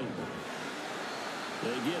Cincinnati.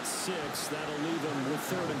 They get 6. That'll leave them with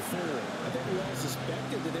 3rd and 4. I think we all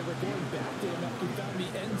suspected that they were going back to him after he found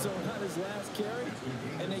the end zone on his last carry,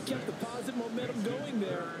 and they kept the positive momentum going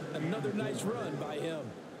there. Another nice run by him.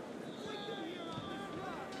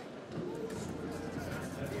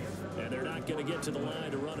 And they're not going to get to the line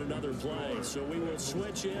to run another play. So we will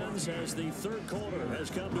switch ends as the third quarter has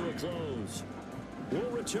come to a close. We'll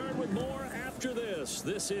return with more after this.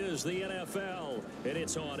 This is the NFL, and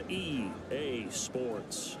it's on EA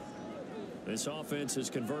Sports. This offense has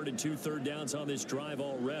converted 2 third downs on this drive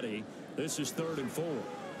already. This is 3rd and 4.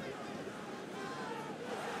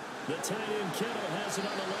 The tight end Kittle has it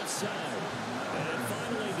on the left side. And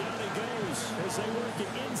finally down he goes as they work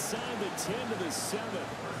it inside the 10 to the 7.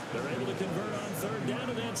 They're able to convert on 3rd down,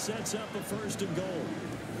 and that sets up a 1st and goal.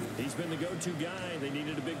 He's been the go-to guy. They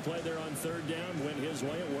needed a big play there on 3rd down. Went his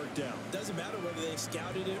way. It worked out. Doesn't matter whether they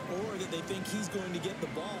scouted it or that they think he's going to get the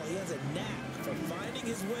ball. He has a knack for finding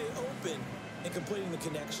his way open and completing the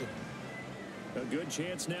connection. A good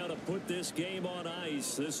chance now to put this game on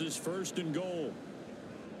ice. This is 1st and goal.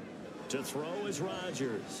 To throw is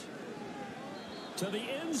Rodgers. To the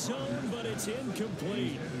end zone, but it's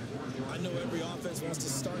incomplete. I know every offense wants to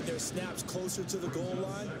start their snaps closer to the goal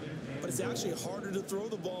line, but it's actually harder to throw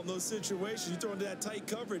the ball in those situations. You throw into that tight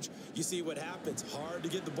coverage, you see what happens. Hard to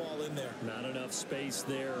get the ball in there. Not enough space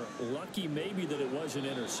there. Lucky maybe that it wasn't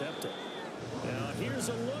intercepted. Now here's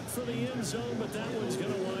a look for the end zone, but that one's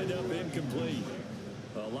going to wind up incomplete.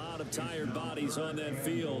 A lot of tired bodies on that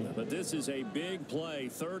field, but this is a big play.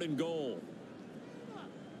 3rd and goal.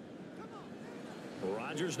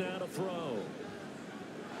 Rodgers now to throw.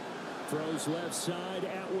 Throws left side.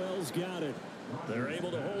 Atwell's got it. They're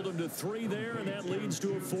able to hold him to 3 there, and that leads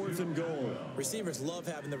to a 4th and goal. Receivers love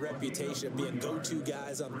having the reputation of being go-to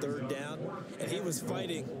guys on 3rd down, and he was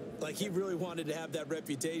fighting like he really wanted to have that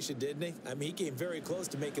reputation, didn't he? I mean, he came very close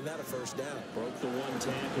to making that a 1st down. Broke the 1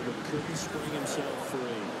 tackle, but couldn't spring himself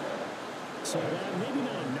free. So that maybe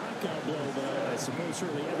not a knockout blow, but I suppose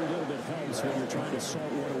certainly every little bit helps when you're trying to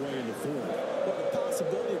salt one away in the 4th. Well, the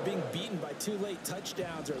possibility of being beaten by 2 late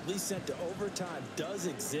touchdowns or at least sent to overtime does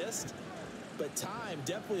exist. But time,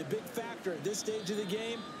 definitely a big factor at this stage of the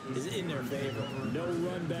game, is in their favor. No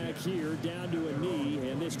run back here, down to a knee,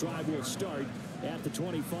 and this drive will start at the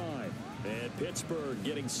 25. And Pittsburgh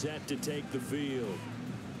getting set to take the field.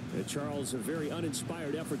 Charles, a very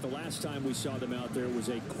uninspired effort the last time we saw them out there was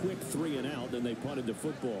a quick 3 and out, then they punted the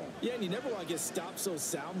football. Yeah, and you never want to get stopped so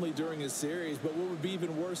soundly during a series, but what would be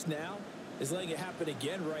even worse now is letting it happen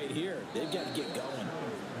again right here. They've got to get going.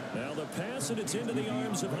 Now the pass, and it's into the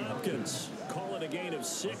arms of Hopkins. Call it a gain of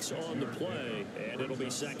 6 on the play, and it'll be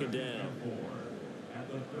 2nd down.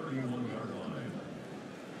 At the 31-yard line.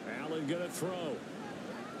 Allen going to throw.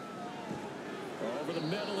 Over the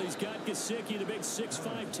middle, he's got Gesicki, the big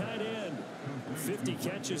 6'5" tight end. 50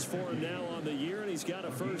 catches for him now on the year, and he's got a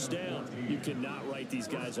 1st down. You cannot write these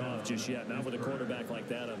guys off just yet, not with a quarterback like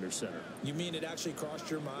that under center. You mean it actually crossed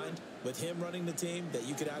your mind with him running the team that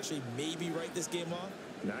you could actually maybe write this game off?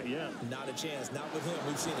 Not yet. Not a chance. Not with him.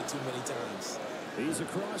 We've seen it too many times. He's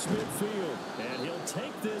across midfield, and he'll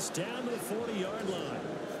take this down to the 40-yard line.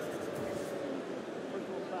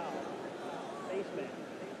 Personal foul. Baseman.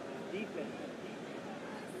 Defense.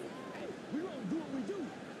 We don't do what we do.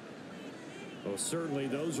 Well, certainly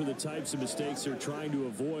those are the types of mistakes they're trying to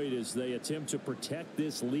avoid as they attempt to protect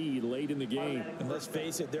this lead late in the game. And let's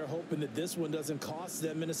face it, they're hoping that this one doesn't cost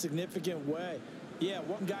them in a significant way. Yeah,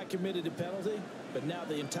 one guy committed a penalty, but now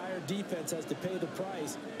the entire defense has to pay the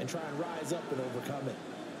price and try and rise up and overcome it.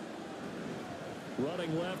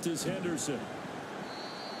 Running left is Henderson.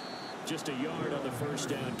 Just a yard on the 1st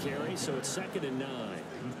down carry, so it's 2nd and 9.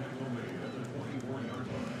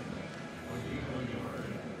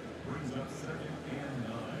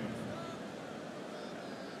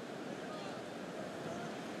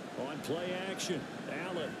 On play action,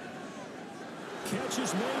 Allen. Catch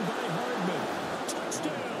is made by Hardman.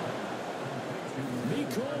 Touchdown.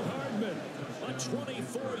 Mecole Hardman, a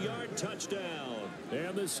 24-yard touchdown.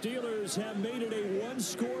 And the Steelers have made it a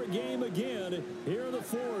 1-score game again here in the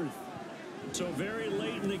 4th. So very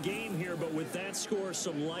late in the game here, but with that score,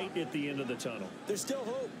 some light at the end of the tunnel. There's still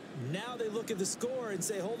hope. Now they look at the score and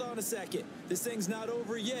say, hold on a second. This thing's not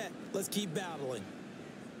over yet. Let's keep battling.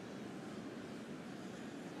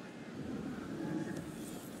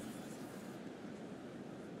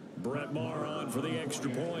 Brett Maher on for the extra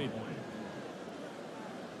point.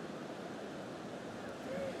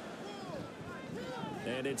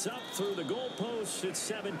 And it's up through the goalpost.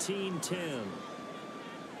 It's 17-10.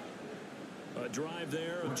 A drive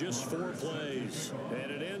there of just 4 plays.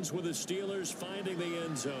 And it ends with the Steelers finding the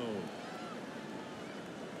end zone.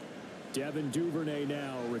 Devin Duvernay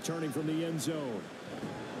now returning from the end zone.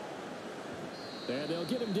 And they'll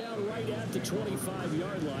get him down right at the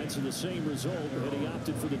 25-yard line, so the same result, and he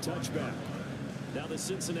opted for the touchback. Now the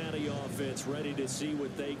Cincinnati offense ready to see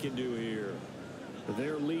what they can do here.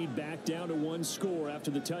 Their lead back down to 1 score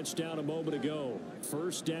after the touchdown a moment ago.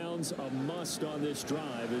 First down's a must on this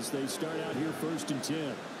drive as they start out here 1st and 10.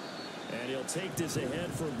 And he'll take this ahead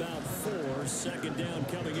for about 4. 2nd down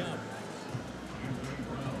coming up.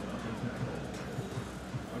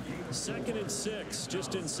 2nd and 6,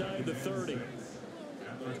 just inside the 30.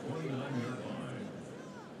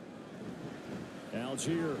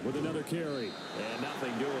 Algier with another carry. And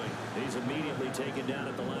nothing doing. He's immediately taken down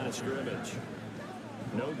at the line of scrimmage.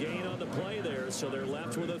 No gain on the play there, so they're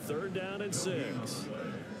left with a 3rd down and 6.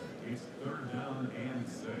 It's 3rd down and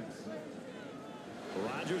 6.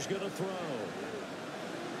 Rodgers going to throw.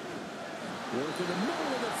 Working the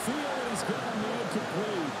middle of the field, and he's got a man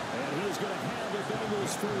complete. And he's going to have the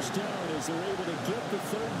Bengals 1st down as they're able to get the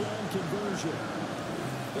 3rd down conversion.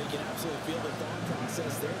 They can absolutely feel the thought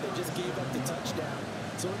process there. They just gave up the touchdown.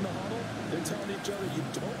 So in the huddle, they're telling each other, you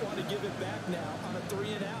don't want to give it back now on a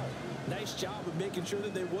 3 and out. Nice job of making sure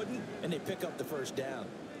that they wouldn't, and they pick up the 1st down.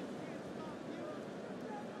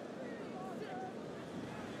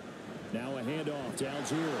 Now a handoff to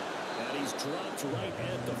Algier. And he's dropped right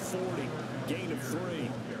at the 40. Gain of 3.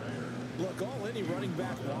 Look, all any running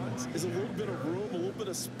back wants is a little bit of room, a little bit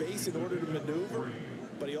of space in order to maneuver.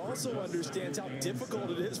 But he also understands how difficult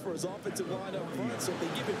it is for his offensive line up front. So if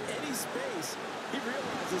they give him any space, he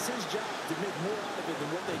realizes his job to make more out of it than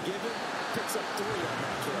what they give him. Picks up 3 on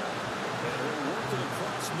that carry. And they're working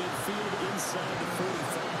across midfield inside the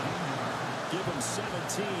 45. Give him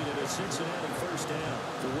 17 and a Cincinnati 1st down.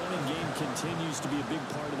 The running game continues to be a big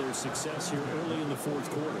part of their success here early in the 4th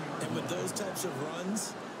quarter. And with those types of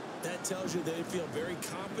runs, that tells you they feel very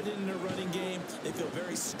confident in their running game. They feel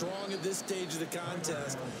very strong at this stage of the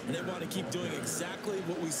contest. And they want to keep doing exactly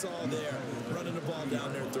what we saw there, running the ball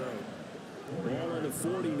down their throat. Ball on the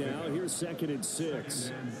 40 now. Here's 2nd and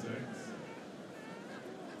 6.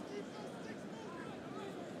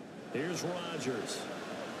 Here's Rodgers.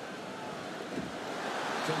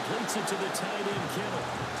 Completes it to the tight end, Kittle.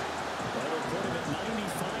 That'll put him at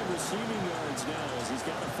 95 receiving yards now as he's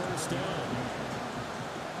got a 1st down.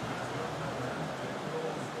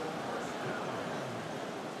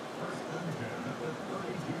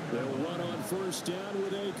 They'll run on 1st down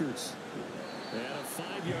with Akers. And a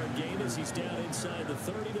 5-yard gain as he's down inside the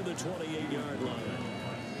 30 to the 28-yard line.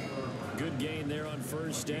 Good gain there on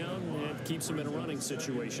 1st down. It keeps him in a running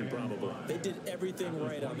situation, probably. They did everything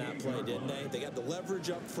right on that play, didn't they? They got the leverage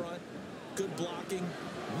up front, good blocking,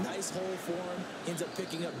 nice hole for him, ends up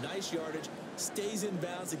picking up nice yardage, stays in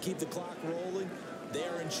bounds to keep the clock rolling.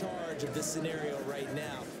 They're in charge of this scenario right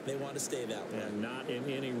now. They want to stay that way. And not in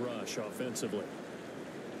any rush offensively.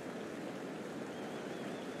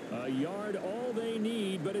 A yard all they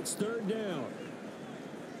need, but it's 3rd down.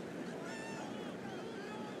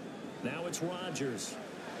 Now it's Rodgers.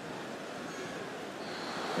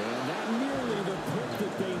 And not nearly the pick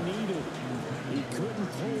that they needed. He couldn't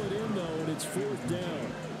pull it in, though, and it's 4th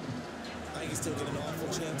down. I think he's taking an awful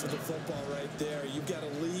chance with the football right there. You've got to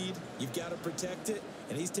lead, you've got to protect it,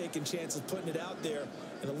 and he's taking chances putting it out there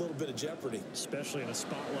in a little bit of jeopardy. Especially in a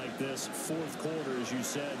spot like this, 4th quarter, as you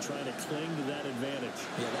said, trying to cling to that advantage.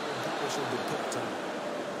 Yeah, that one probably should have been picked up.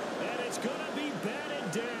 And it's going to be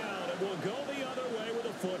batted down, and we'll go the other way with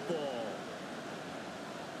the football.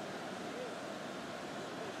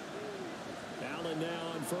 Allen now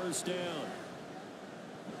on 1st down.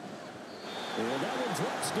 And that one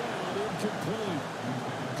drops down, incomplete.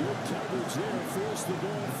 Good coverage there, forced the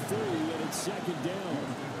ball free, and it's 2nd down.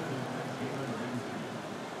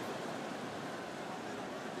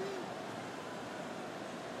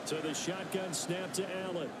 So the shotgun snap to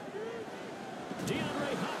Allen.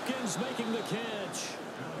 DeAndre Hopkins making the catch.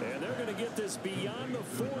 And they're going to get this beyond the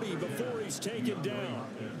 40 before he's taken down.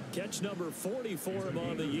 Catch number 40 for him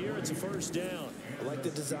on the year. It's a 1st down. I like the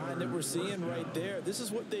design that we're seeing right there. This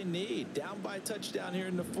is what they need. Down by a touchdown here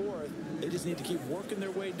in the 4th. They just need to keep working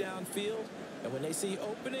their way downfield. And when they see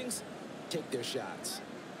openings, take their shots.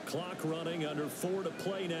 Clock running, under 4 to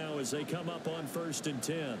play now as they come up on 1st and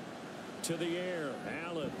 10. To the air,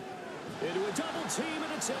 Allen. Into a double team,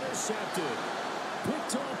 and it's intercepted.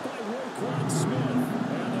 Picked off by Roquan Smith.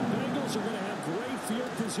 And the Steelers are going to have great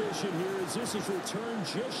field position here as this is returned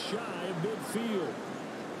just shy of midfield.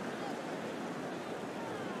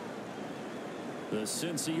 The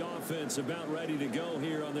Cincy offense about ready to go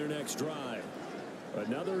here on their next drive.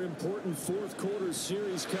 Another important fourth quarter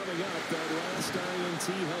series coming up. That last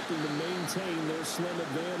INT helping to maintain their slim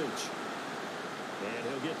advantage. And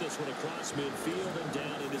he'll get this one across midfield and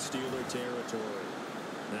down into Steeler territory.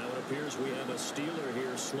 Now it appears we have a Steeler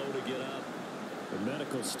here slow to get up. The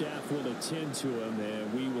medical staff will attend to him,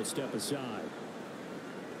 and we will step aside.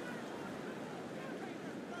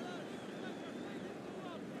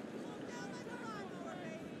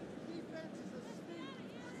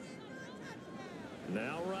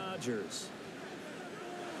 Now Rodgers.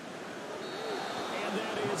 And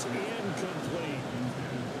that is incomplete.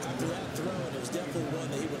 After that throw, it was definitely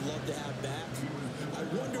one that he would love to have back. I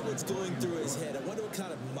wonder what's going through his head. I wonder what kind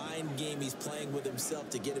of mind game he's playing with himself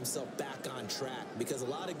to get himself back on track. Because a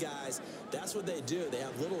lot of guys, that's what they do. They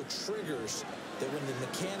have little triggers that when the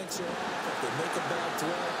mechanics are off, if they make a bad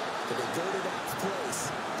throw, that they go to that place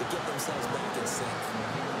to get themselves back in sync.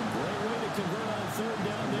 Great way to convert on third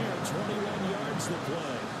down there. 21 yards to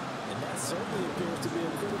play. And that certainly appears to be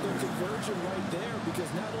a critical conversion right there, because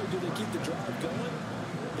not only do they keep the drive going,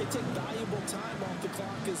 they take valuable time off the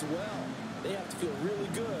clock as well. They have to feel really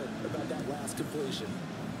good about that last completion.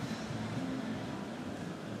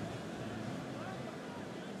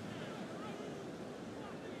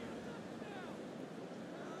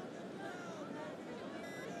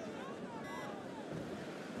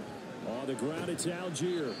 On the ground, it's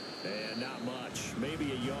Algier. And not much.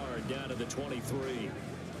 Maybe a yard down to the 23.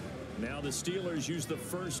 Now the Steelers use the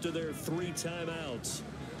first of their 3 timeouts.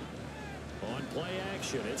 On play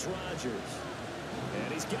action, it's Rodgers.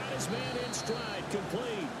 And he's got his man in stride,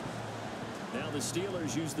 complete. Now the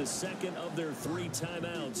Steelers use the second of their 3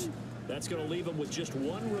 timeouts. That's going to leave them with just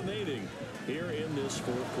 1 remaining here in this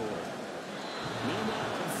fourth quarter.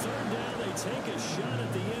 Meanwhile, on third down, they take a shot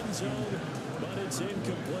at the end zone, but it's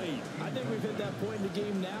incomplete. I think we've hit that point in the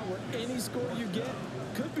game now where any score you get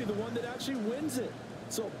could be the one that actually wins it.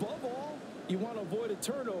 So above all, you want to avoid a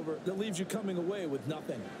turnover that leaves you coming away with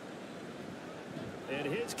nothing. And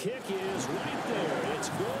his kick is right there. It's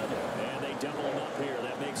good. And they double him up here.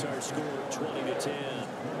 That makes our score 20-10.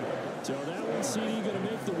 So that one, CD, going to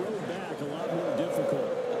make the road back a lot more difficult.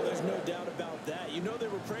 Oh, there's no doubt about that. You know they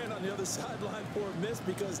were praying on the other sideline for a miss,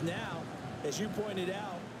 because now, as you pointed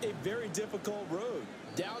out, a very difficult road.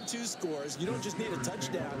 Down 2 scores. You don't just need a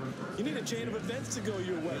touchdown. You need a chain of events to go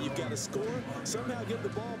your way. You've got to score, somehow get the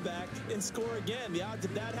ball back, and score again. The odds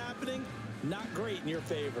of that happening, not great in your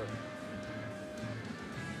favor.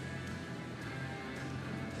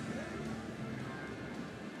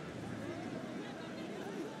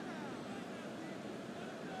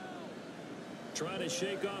 Trying to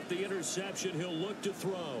shake off the interception. He'll look to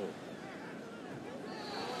throw.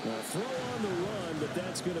 A throw on the run, but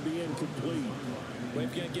that's going to be incomplete. We're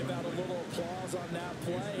going to give out a little applause on that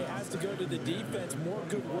play. It has to go to the defense. More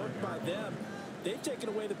good work by them. They've taken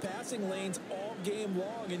away the passing lanes all game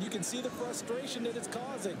long, and you can see the frustration that it's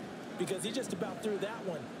causing, because he just about threw that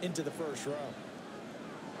one into the first row.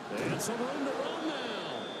 And some room to run now.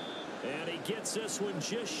 And he gets this one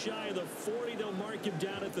just shy of the 40. They'll mark him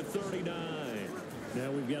down at the 39. Now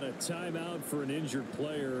we've got a timeout for an injured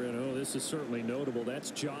player, and oh, this is certainly notable. That's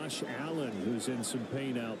Josh Allen, who's in some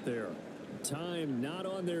pain out there. Time not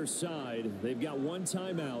on their side. They've got 1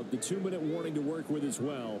 timeout, the 2-minute warning to work with as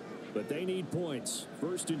well, but they need points.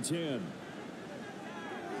 1st and 10.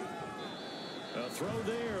 A throw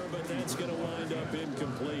there, but that's going to wind up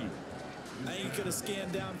incomplete. I think he could have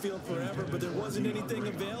scanned downfield forever, but there wasn't anything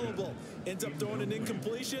available. Ends up throwing an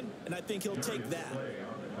incompletion, and I think he'll take that.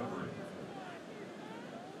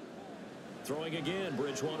 Throwing again,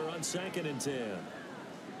 Bridgewater on 2nd and 10.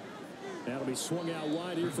 That'll be swung out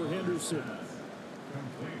wide here for Henderson.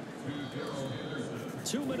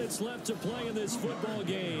 2 minutes left to play in this football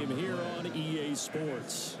game here on EA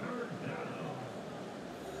Sports.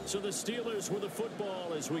 So the Steelers with the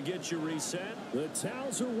football as we get you reset. The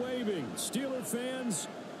towels are waving. Steeler fans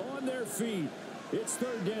on their feet. It's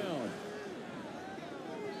 3rd down.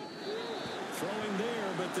 Throwing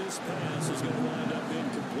there, but this pass is going to wind up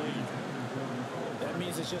incomplete. That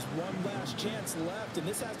means it's just one last chance left, and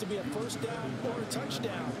this has to be a 1st down or a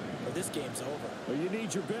touchdown, or this game's over. Well, you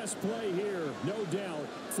need your best play here, no doubt.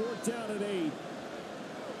 4th down and 8.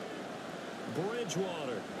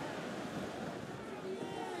 Bridgewater.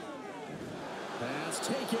 Pass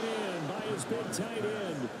taken in by his big tight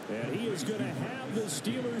end. And he is going to have the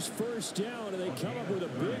Steelers 1st down, and they come up with a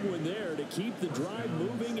big one there to keep the drive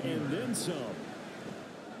moving and then some.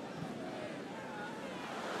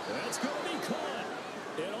 That's good.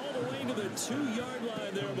 way to the 2-yard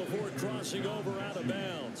line there before crossing over out of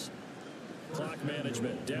bounds. Clock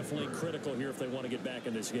management definitely critical here if they want to get back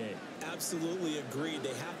in this game. Absolutely agreed. They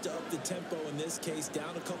have to up the tempo in this case,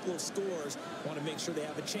 down a couple of scores. Want to make sure they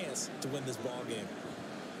have a chance to win this ball game.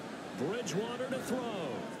 Bridgewater to throw.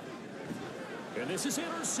 And this is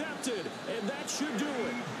intercepted, and that should do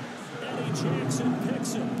it. Eddie Jackson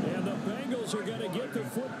picks it, and the Bengals are going to get the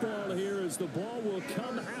football here as the ball will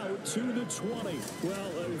come out to the 20. Well,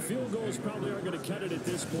 field goals probably aren't going to cut it at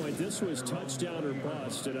this point. This was touchdown or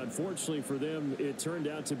bust, and unfortunately for them, it turned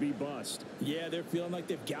out to be bust. Yeah, they're feeling like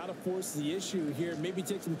they've got to force the issue here, maybe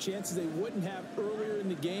take some chances they wouldn't have earlier in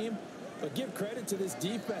the game. But give credit to this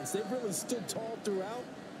defense. They've really stood tall throughout,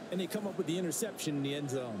 and they come up with the interception in the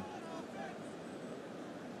end zone.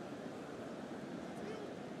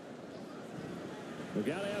 We've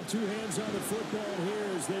got to have two hands on the football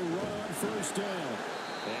here as they run on first down.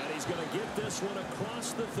 And he's going to get this one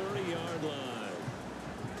across the 30-yard line.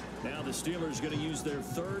 Now the Steelers going to use their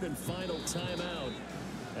third and final timeout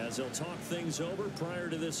as they'll talk things over prior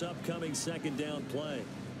to this upcoming second down play.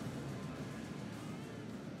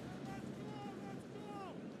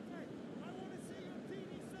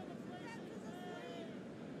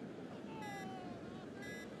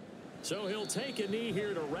 So he'll take a knee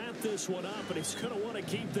here to wrap this one up, and he's going to want to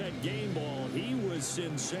keep that game ball. He was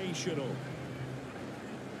sensational.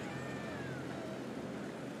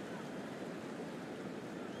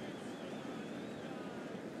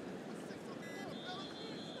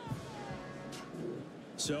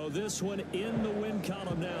 So this one in the win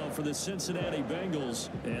column now for the Cincinnati Bengals.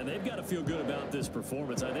 And they've got to feel good about this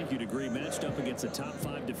performance. I think you'd agree, matched up against a top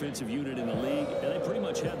 5 defensive unit in the league, and they pretty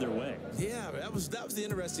much had their way. Yeah, that was the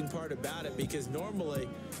interesting part about it, because normally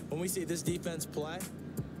when we see this defense play,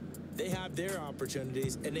 they have their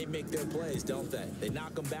opportunities and they make their plays, don't they? They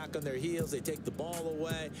knock them back on their heels. They take the ball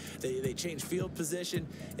away. They change field position.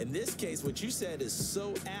 In this case, what you said is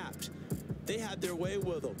so apt. They had their way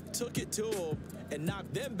with them, took it to them, and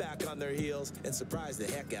knocked them back on their heels and surprised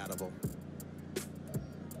the heck out of them.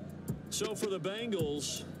 So for the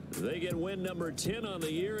Bengals, they get win number 10 on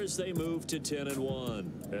the year as they move to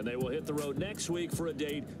 10-1. And they will hit the road next week for a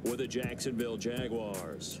date with the Jacksonville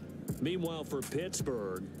Jaguars. Meanwhile, for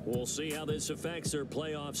Pittsburgh, we'll see how this affects their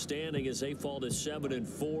playoff standing as they fall to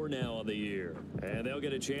 7-4 now on the year. And they'll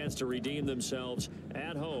get a chance to redeem themselves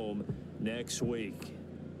at home next week.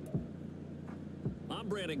 I'm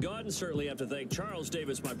Brandon Gaudin. Certainly have to thank Charles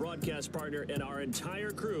Davis, my broadcast partner, and our entire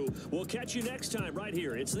crew. We'll catch you next time right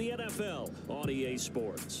here. It's the NFL on EA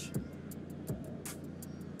Sports.